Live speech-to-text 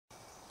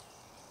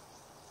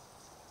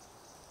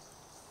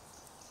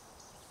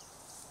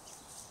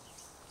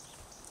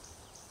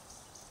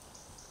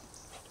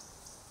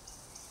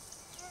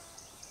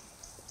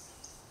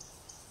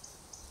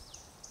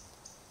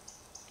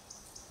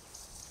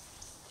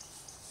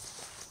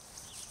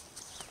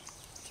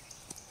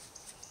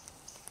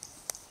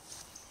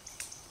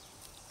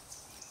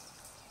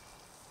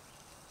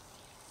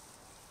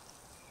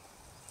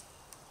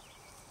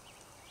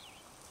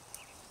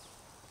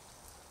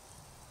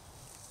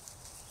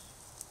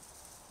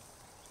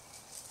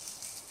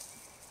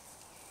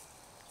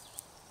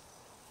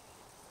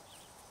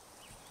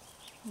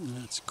And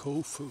that's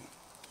Kofu.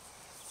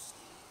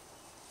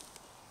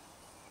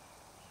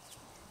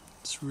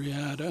 It's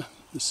Riatta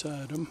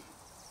beside him.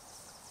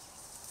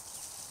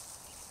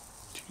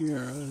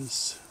 Tiera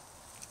is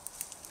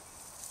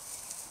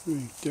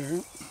right there.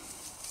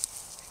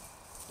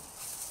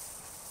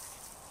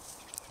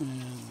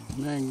 And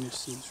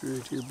Magnus is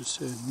right here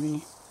beside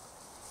me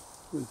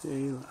with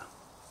Aila.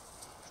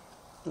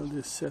 I'll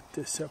just set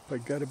this up. I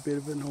got a bit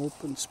of an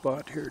open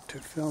spot here to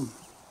film.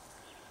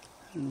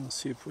 And we'll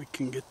see if we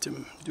can get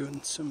them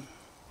doing some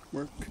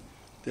work.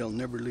 They'll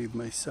never leave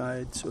my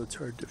side, so it's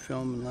hard to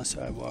film unless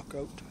I walk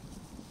out.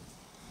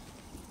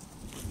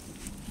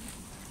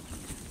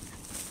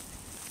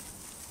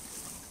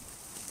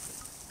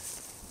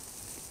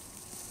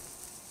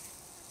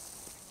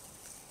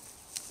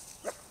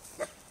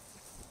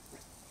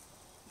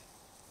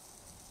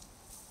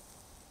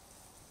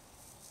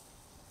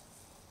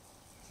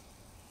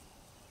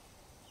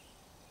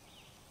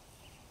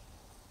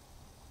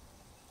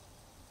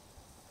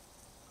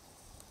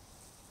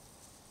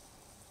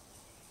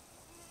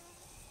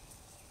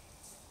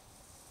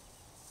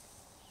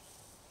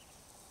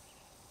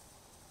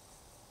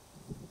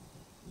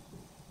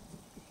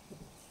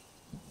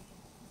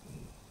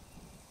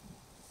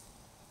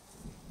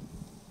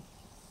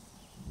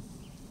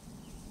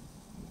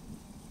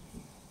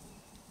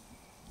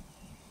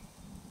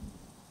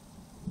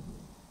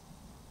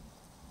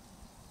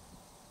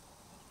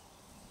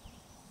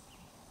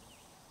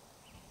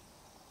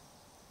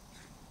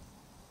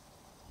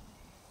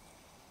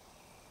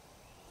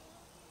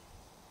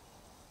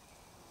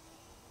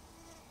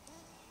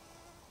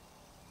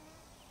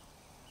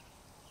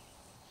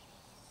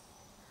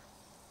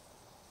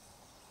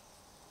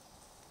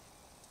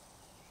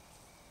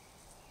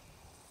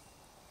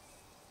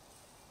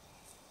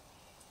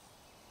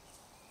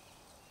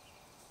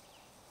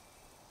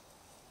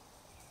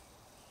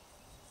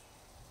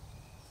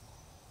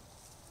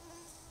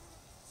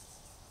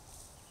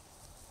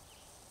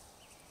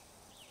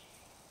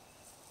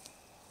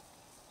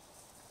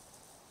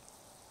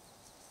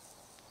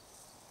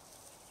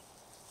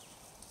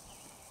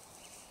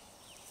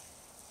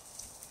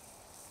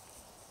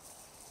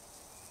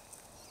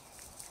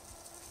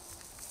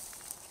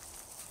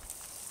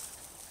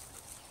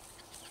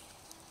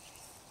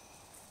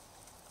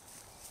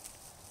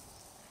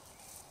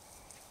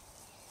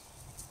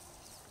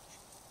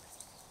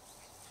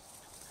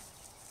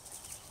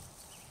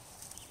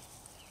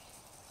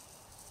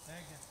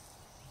 Thank you.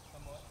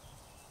 Come on.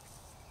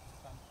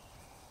 Come.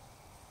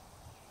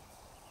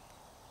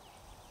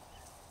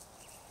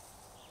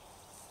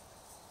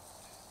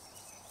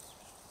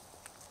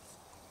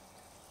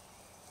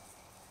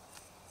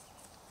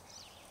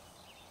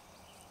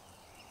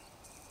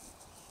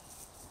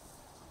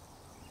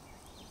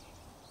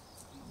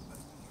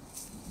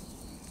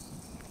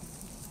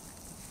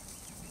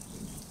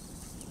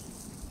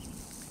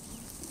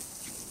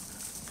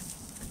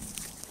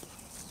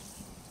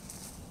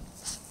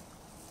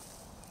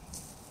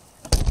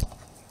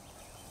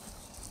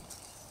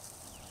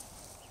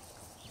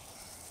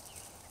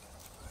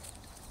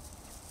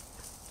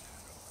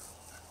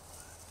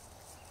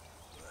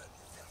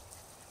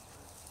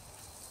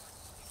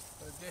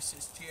 This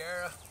is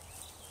Tiera.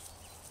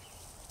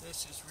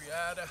 This is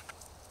Riatta.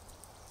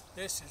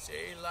 This is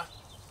Aila.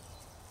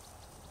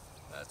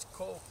 That's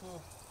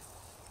Kofu.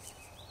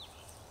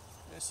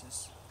 This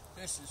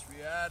is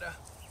Riatta.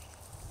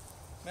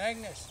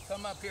 Magnus,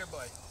 come up here,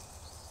 boy.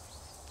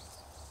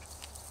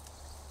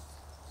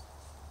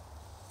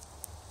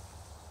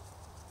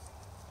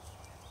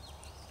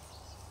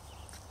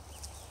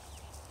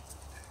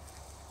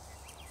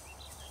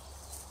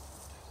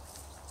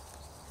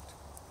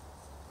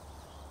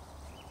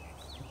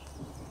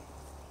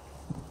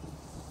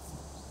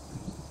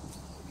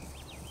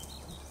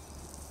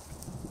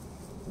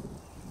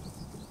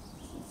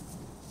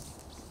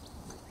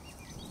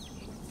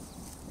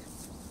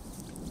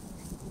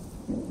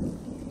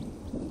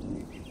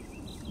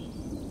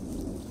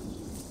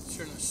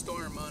 A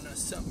storm on us,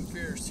 something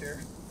fierce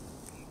here.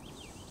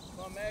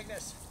 Come on,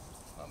 Magnus.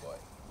 Come on, boy.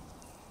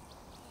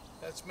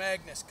 That's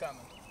Magnus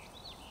coming.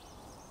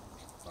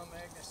 Come on,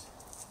 Magnus.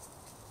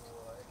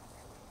 Boy.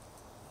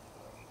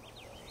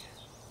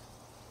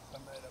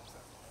 Come right up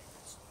front,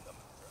 Magnus. Come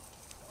up front.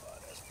 Oh,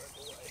 that's my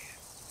boy.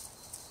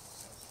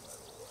 That's my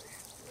boy.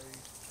 Very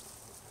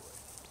good boy.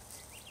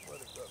 What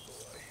a good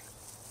boy.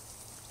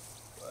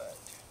 What?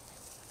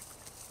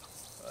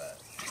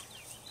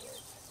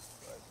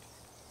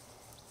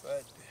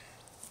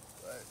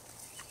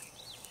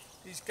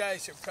 These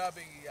guys are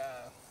probably,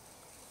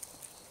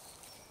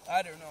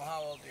 I don't know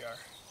how old they are.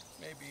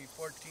 Maybe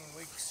 14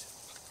 weeks,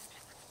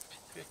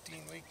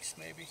 15 weeks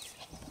maybe.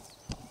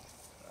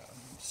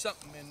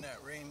 Something in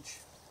that range.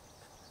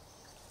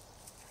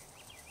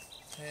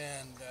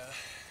 And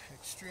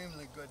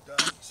extremely good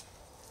dogs.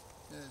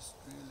 Just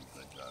really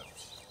good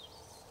dogs.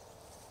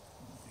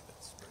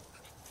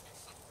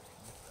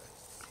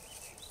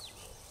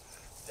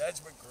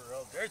 That's my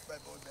girl. There's my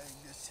boy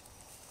Magnus.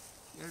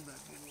 There's my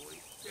boy.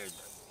 There's my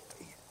boy.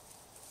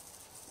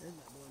 There's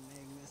my boy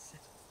Magnus.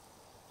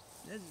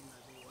 This is my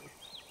boy.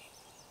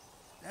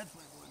 That's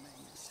my boy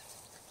Magnus.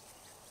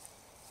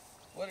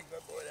 What a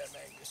good boy that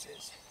Magnus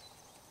is.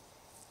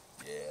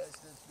 Yes,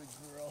 that's my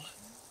girl.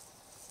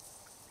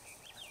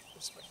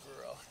 That's my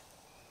girl.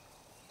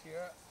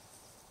 Tiera,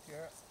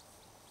 Tiera,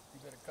 you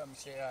better come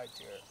say hi,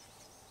 Tiera.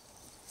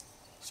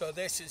 So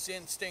this is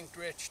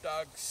instinct-rich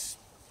dogs.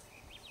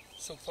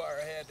 So far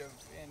ahead of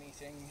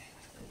anything,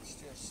 it's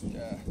just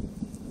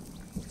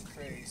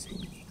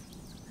crazy.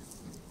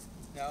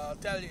 Now I'll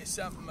tell you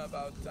something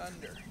about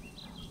thunder.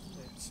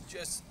 It's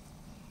just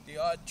the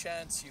odd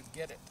chance you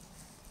get it.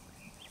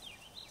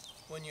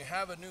 When you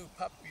have a new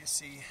pup, you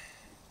see,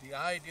 the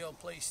ideal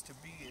place to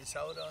be is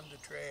out on the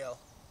trail,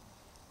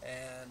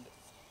 and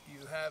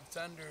you have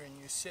thunder and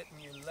you sit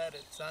and you let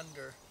it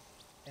thunder,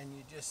 and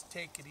you just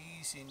take it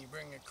easy and you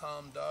bring a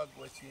calm dog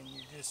with you and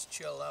you just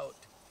chill out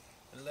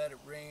and let it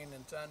rain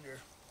and thunder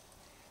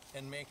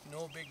and make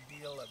no big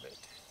deal of it,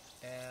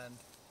 and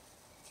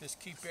just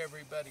keep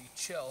everybody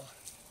chill,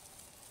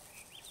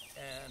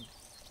 and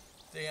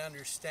they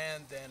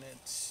understand then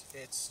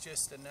it's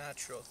just a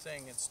natural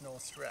thing, it's no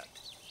threat.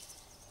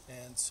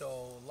 And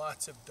so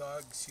lots of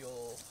dogs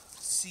you'll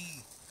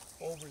see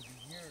over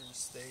the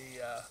years,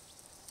 they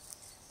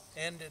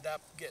ended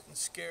up getting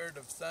scared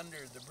of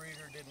thunder. The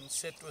breeder didn't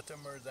sit with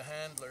them or the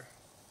handler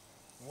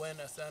when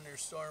a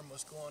thunderstorm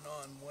was going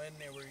on when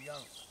they were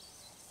young.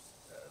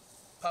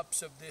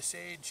 Pups of this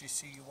age, you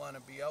see, you want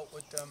to be out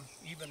with them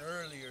even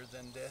earlier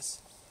than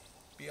this.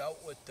 Be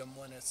out with them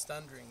when it's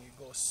thundering. You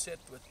go sit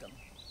with them,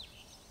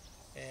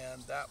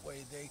 and that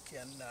way they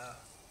can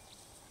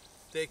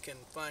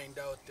find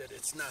out that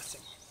it's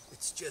nothing.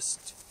 It's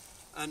just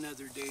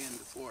another day in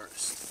the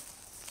forest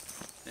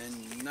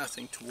and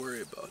nothing to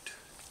worry about.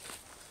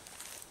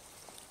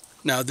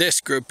 Now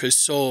this group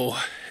is so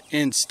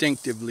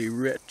instinctively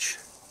rich.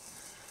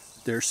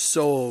 They're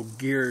so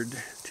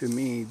geared to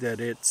me that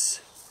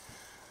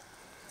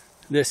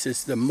this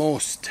is the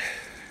most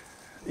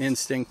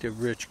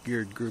instinctive, rich,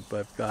 geared group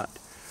I've got.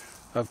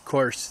 Of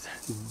course,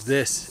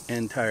 this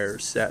entire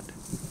set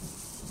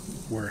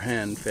were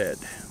hand-fed.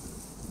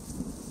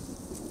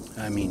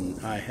 I mean,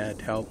 I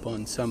had help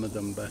on some of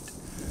them, but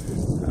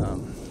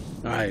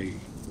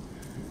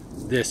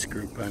this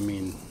group, I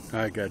mean,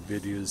 I got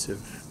videos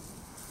of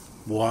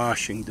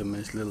washing them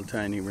as little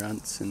tiny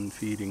runts and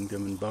feeding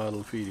them and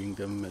bottle feeding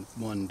them at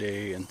one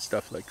day and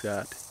stuff like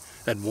that,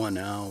 at 1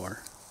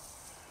 hour.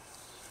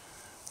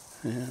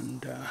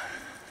 And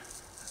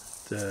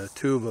the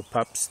Tuva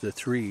pups, the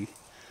 3,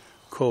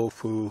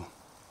 Kofu,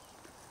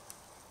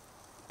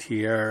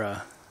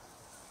 Tiera,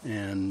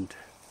 and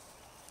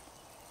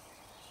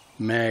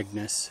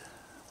Magnus,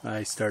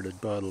 I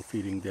started bottle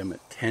feeding them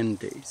at 10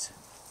 days.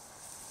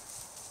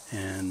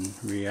 And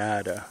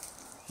Riatta,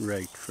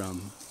 right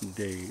from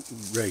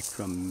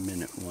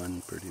minute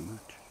 1 pretty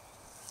much.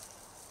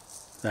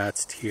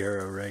 That's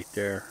Tiera right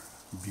there.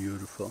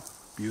 Beautiful,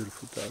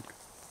 beautiful dog.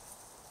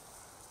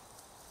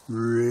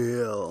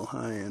 Real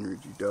high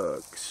energy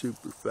dog,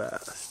 super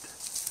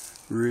fast.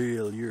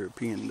 Real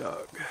European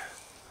dog.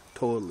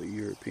 Totally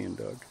European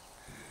dog.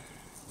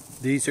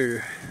 These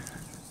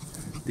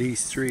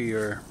 3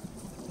 are,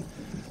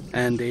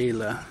 and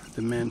Aila,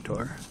 the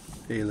mentor.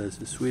 Aila is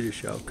a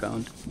Swedish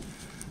Elkhound,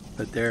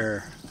 but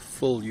they're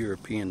full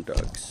European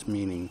dogs,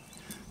 meaning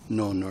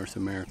no North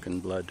American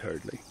blood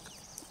hardly.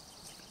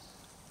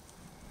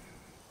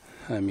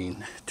 I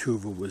mean,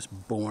 Tuva was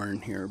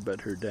born here,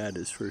 but her dad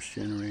is first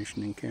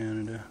generation in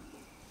Canada.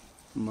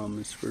 Mom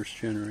is first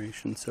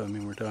generation, so I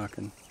mean we're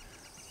talking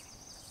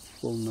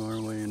full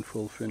Norway and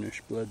full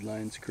Finnish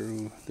bloodlines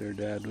crew. Their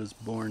dad was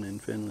born in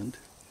Finland.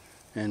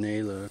 And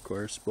Aila, of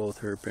course, both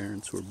her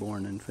parents were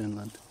born in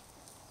Finland.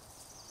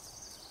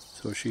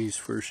 So she's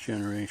first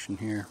generation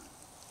here.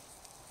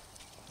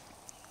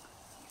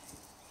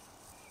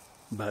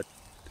 But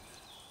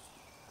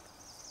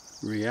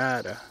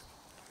Riatta,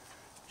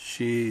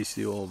 she's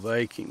the old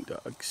Viking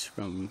dogs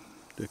from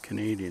the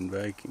Canadian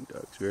Viking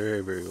dogs.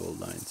 Very, very old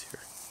lines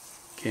here.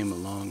 Came a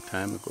long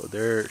time ago.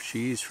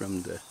 She's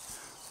from the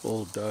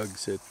old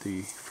dogs that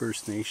the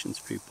First Nations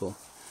people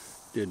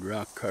did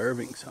rock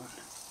carvings on.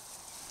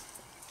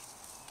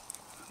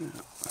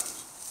 Yeah.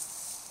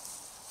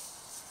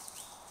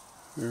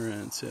 Her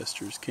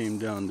ancestors came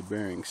down the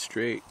Bering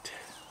Strait.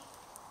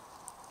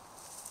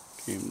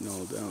 Came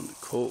all down the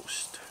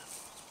coast.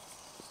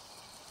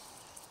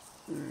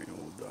 Very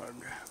old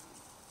dog.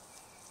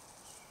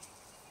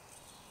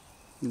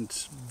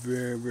 It's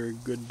very, very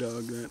good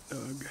dog, that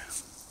dog.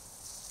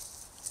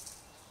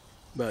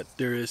 But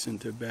there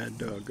isn't a bad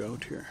dog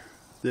out here.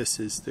 This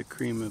is the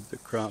cream of the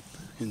crop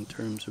in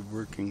terms of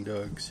working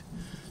dogs.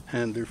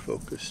 Handler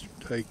focused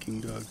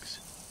hiking dogs.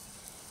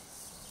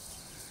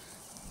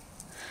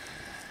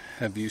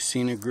 Have you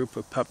seen a group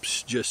of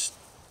pups just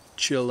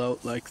chill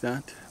out like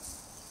that?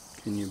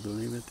 Can you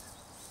believe it?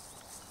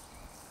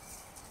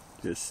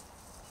 Just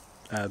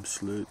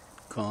absolute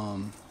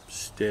calm,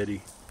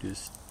 steady.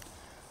 Just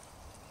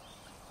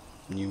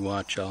you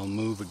watch, I'll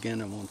move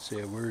again, I won't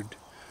say a word.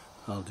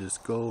 I'll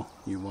just go,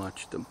 you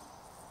watch them.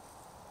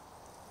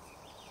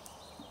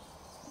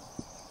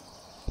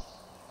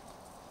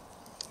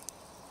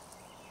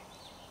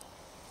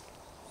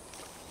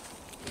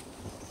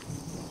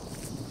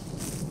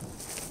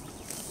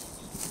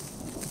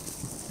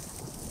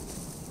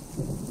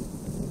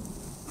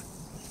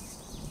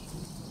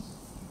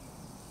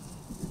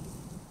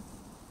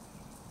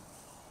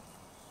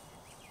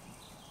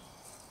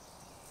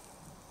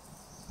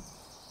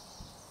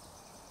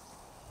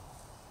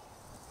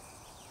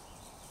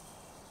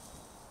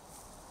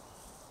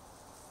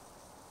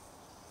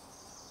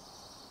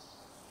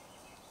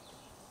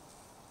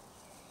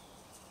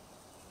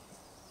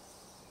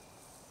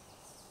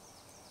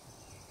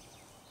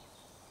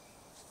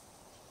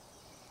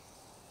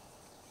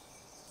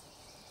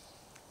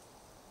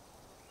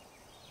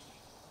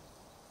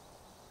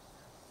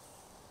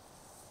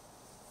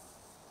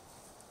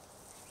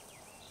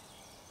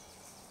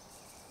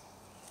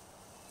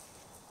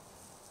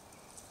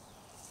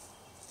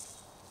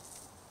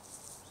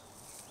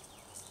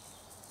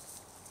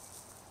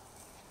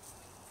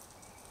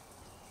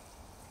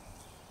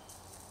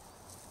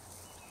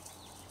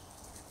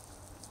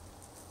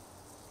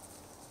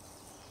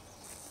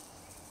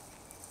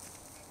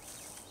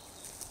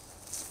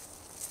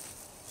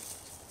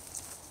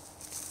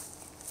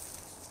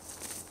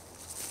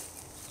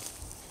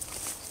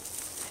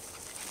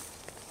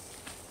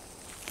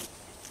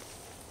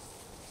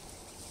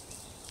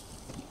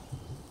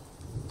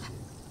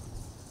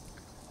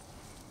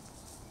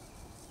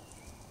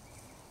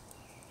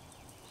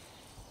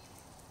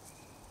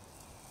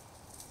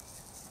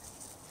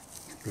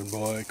 Good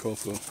boy,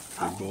 Kofu.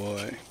 Good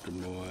boy.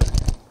 Good boy.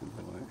 Good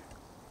boy.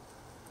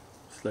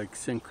 It's like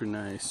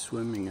synchronized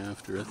swimming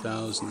after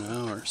 1,000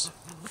 hours.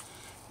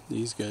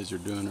 These guys are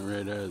doing it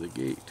right out of the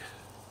gate.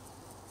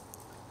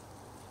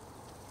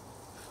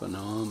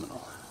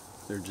 Phenomenal.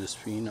 They're just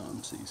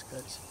phenoms, these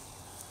guys.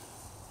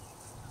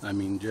 I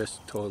mean,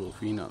 just total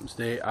phenoms.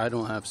 I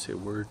don't have to say a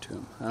word to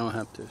them. I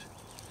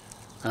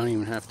don't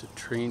even have to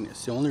train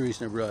this. The only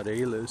reason I brought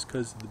Aila is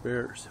because of the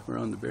bears. We're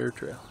on the bear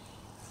trail.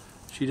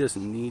 She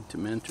doesn't need to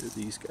mentor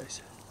these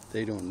guys.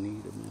 They don't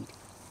need a mentor.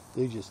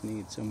 They just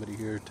need somebody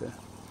here to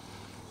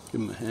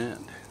give them a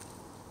hand.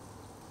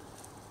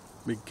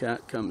 Big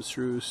cat comes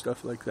through,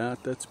 stuff like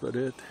that, that's about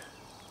it.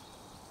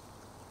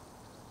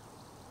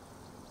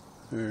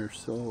 They're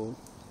so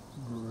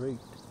great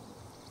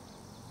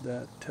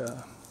that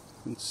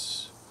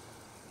it's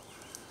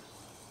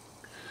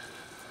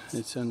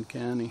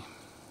uncanny,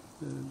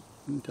 the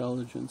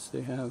intelligence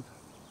they have.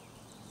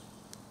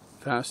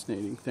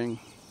 Fascinating thing.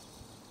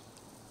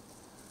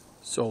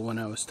 So when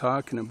I was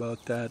talking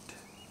about that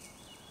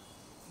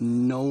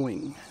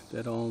knowing,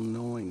 that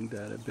all-knowing,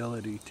 that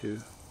ability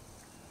to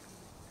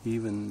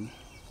even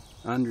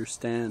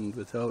understand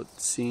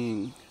without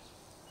seeing,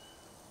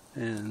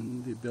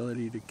 and the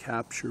ability to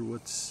capture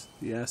what's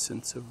the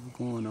essence of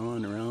going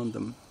on around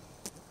them,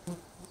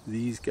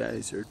 these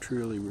guys are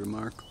truly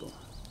remarkable.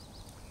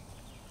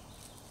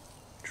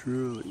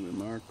 Truly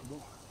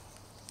remarkable.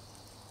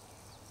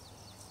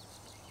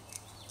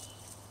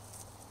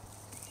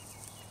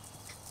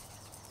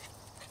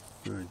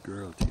 Good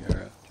girl,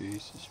 Tiera.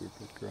 Jesus, you're a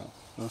good girl.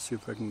 I'll see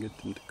if I can get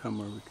them to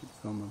come or we could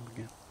film them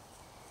again.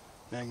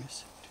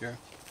 Magnus, Tiera.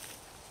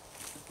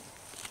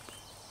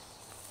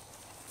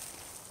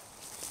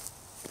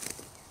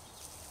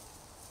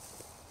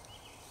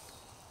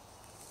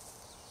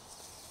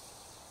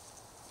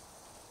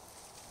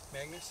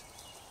 Magnus?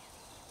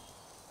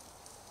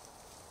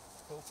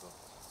 Kofu?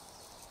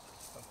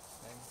 Oh,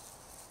 Magnus.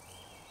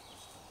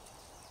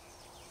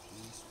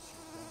 Jesus,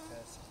 you're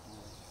fantastic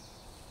boy.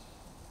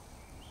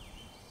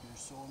 You're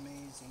so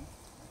amazing,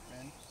 my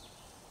friend.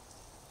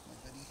 My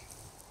buddy.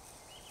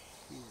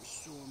 You are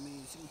so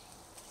amazing.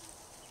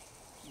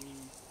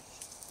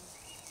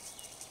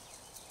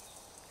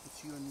 It's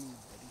you and me,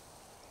 buddy.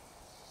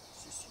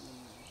 It's just you and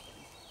me,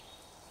 buddy.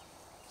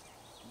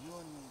 You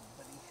and me,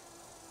 buddy.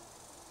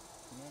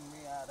 You and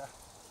Riatta.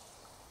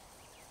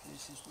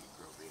 This is my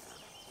girl,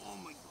 Riatta. Oh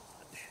my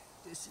God.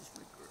 This is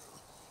my girl.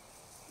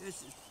 This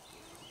is my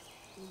girl.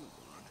 Oh my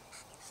God.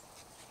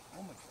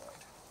 Oh my God.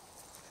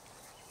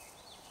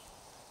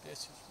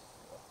 This is my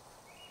girl.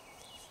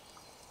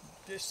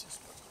 This is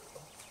my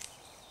girl.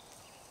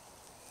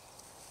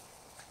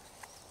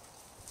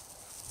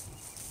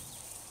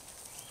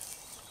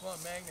 Come on,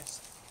 Magnus.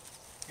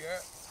 Tiera.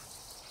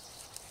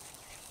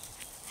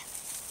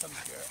 Come,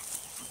 Tiera.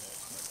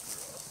 That's my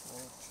girl.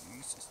 Oh,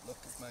 Jesus. Look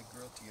at my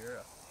girl,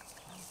 Tiera.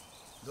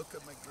 Look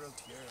at my girl,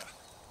 Tiera.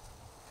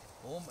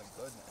 Oh, my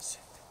goodness.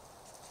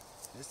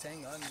 Just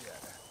hang on,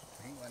 Riatta.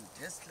 Hang on.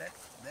 Just let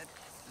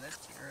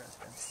Tiera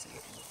say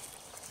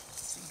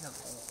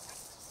hello.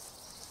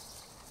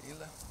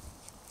 Aila.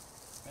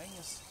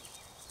 Magnus.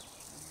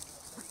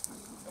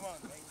 Come on,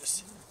 Magnus.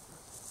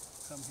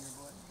 Come here,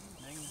 boy.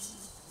 Magnus.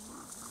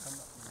 Come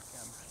up in the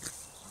camera.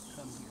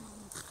 Come here.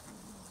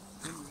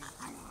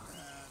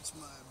 That's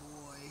my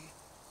boy.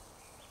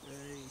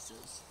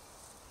 Jesus.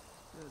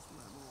 That's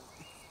my boy.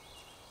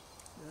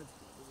 That's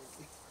my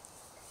boy.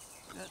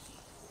 That's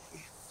my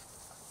boy.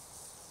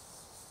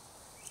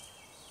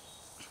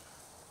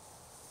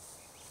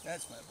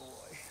 That's my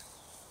boy.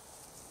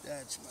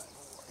 That's my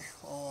boy.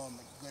 Oh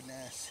my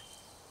goodness.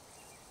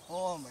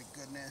 Oh my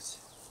goodness.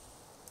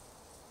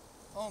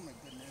 Oh my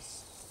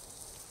goodness.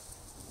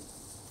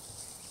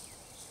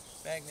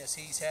 Magnus,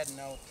 he's heading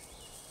out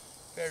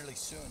fairly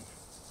soon.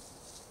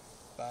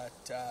 But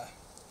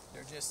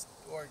they're just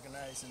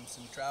organizing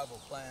some travel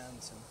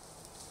plans and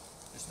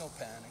there's no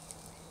panic.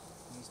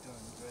 He's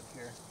doing good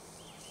here.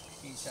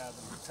 He's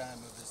having the time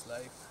of his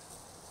life.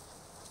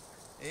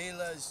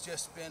 Aila's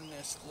just been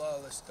this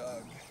flawless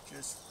dog.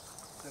 Just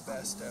the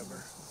best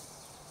ever.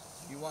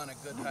 You want a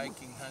good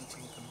hiking,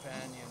 hunting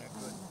companion, a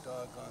good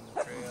dog on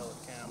the trail, a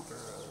camper,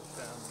 a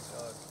family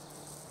dog.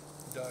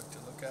 A dog to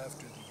look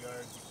after the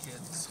yard, the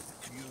kids,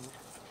 you.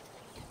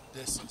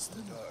 This is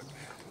the dog.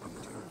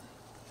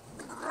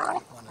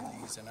 One of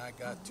these, and I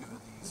got 2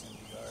 of these in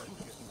the yard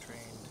getting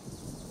trained.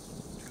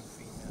 2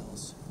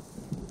 females.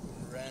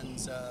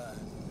 Renza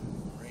and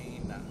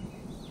Reina.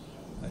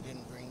 I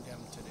didn't bring them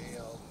today.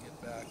 I'll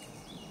get back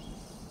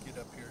and get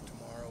up here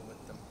tomorrow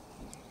with them.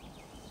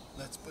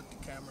 Let's put the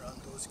camera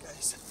on those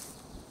guys.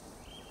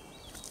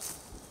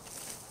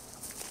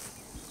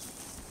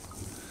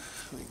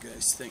 What do you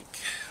guys think?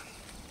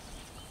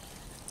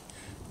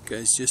 You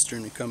guys just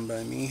trying to come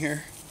by me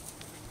here.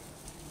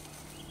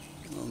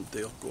 Well,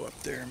 they'll go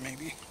up there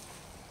maybe.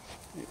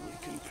 Maybe we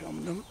can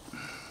film them.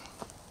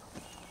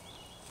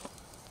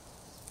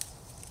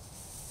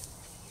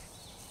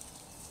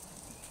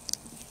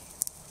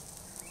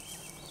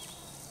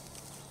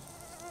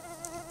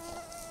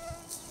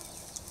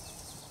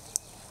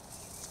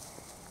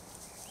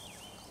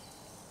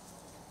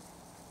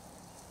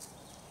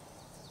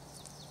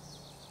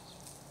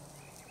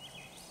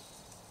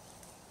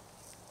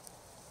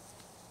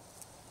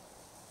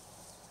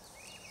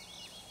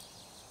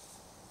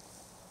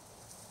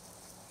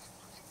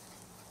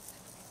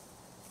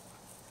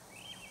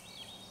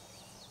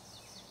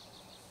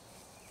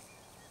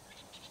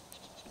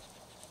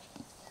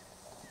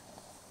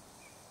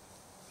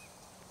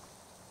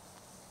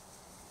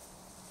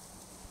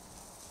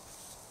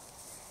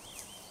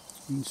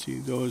 You can see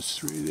those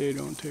three, they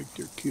don't take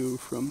their cue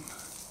from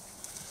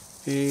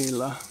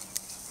Aila.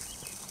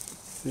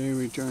 They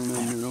return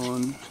on their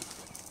own.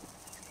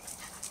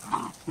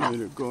 Let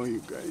it go,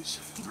 you guys.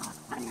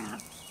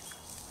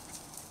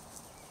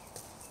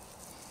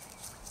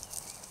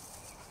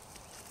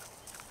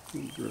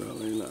 Good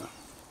girl, Aila.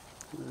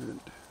 Good.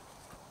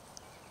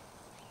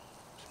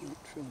 Start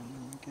filling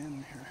them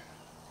again here.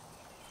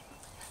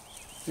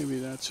 Maybe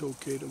that's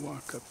okay to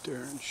walk up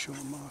there and show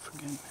them off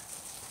again.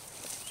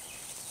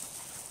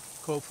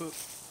 Kofu.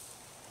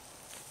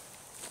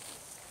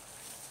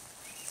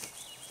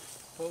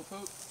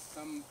 Kofu,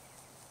 come.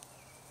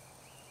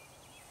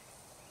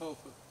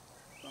 Kofu,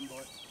 come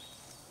boy.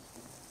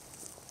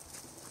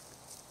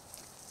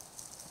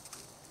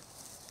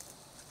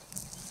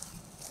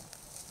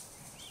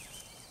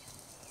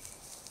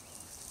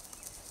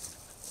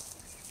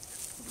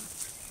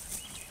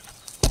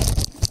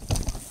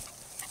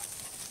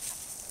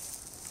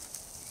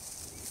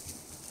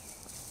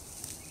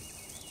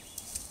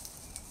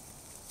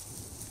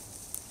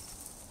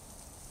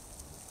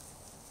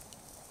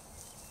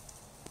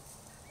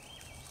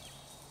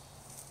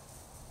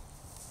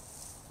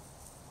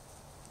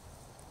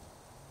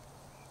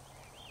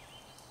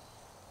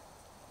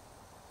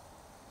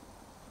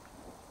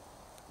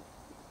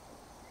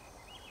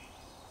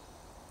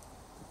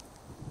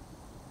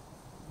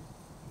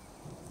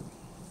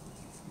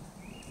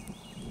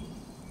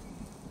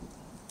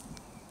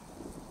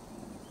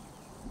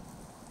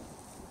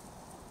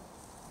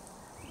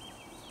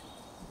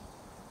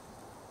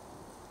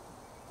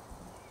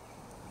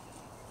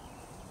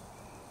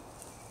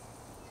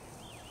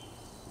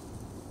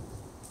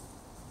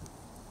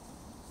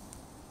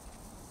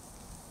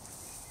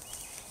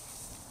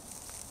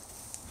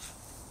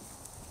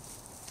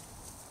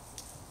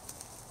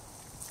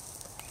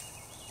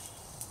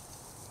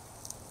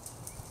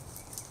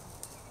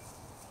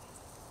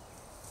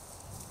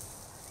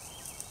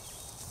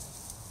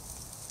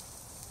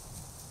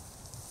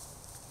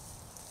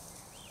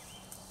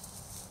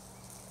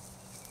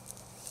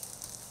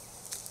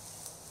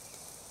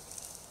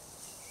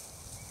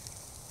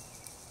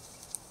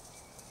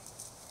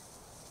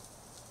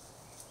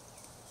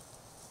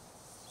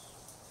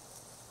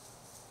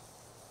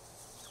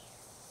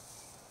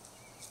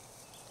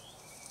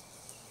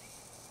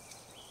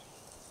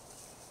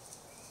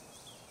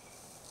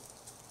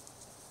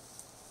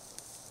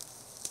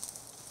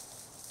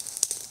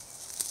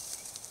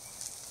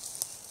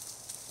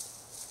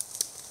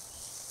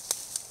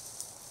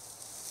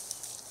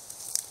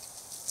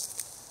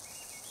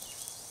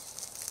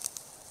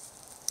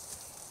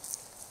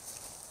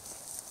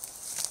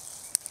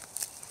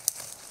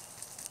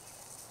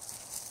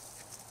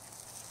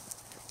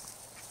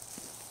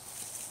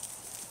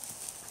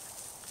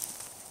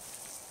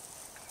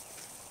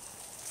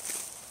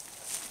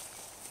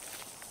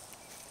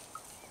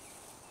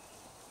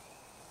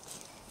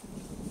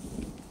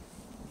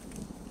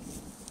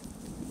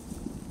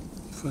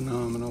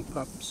 Phenomenal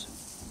pups.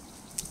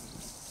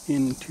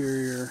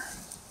 Interior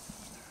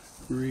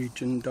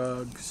region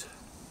dogs.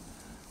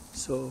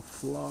 So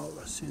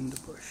flawless in the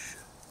bush.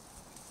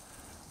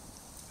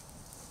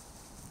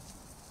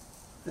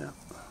 Yeah.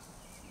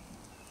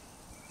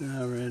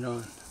 Yeah, right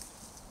on.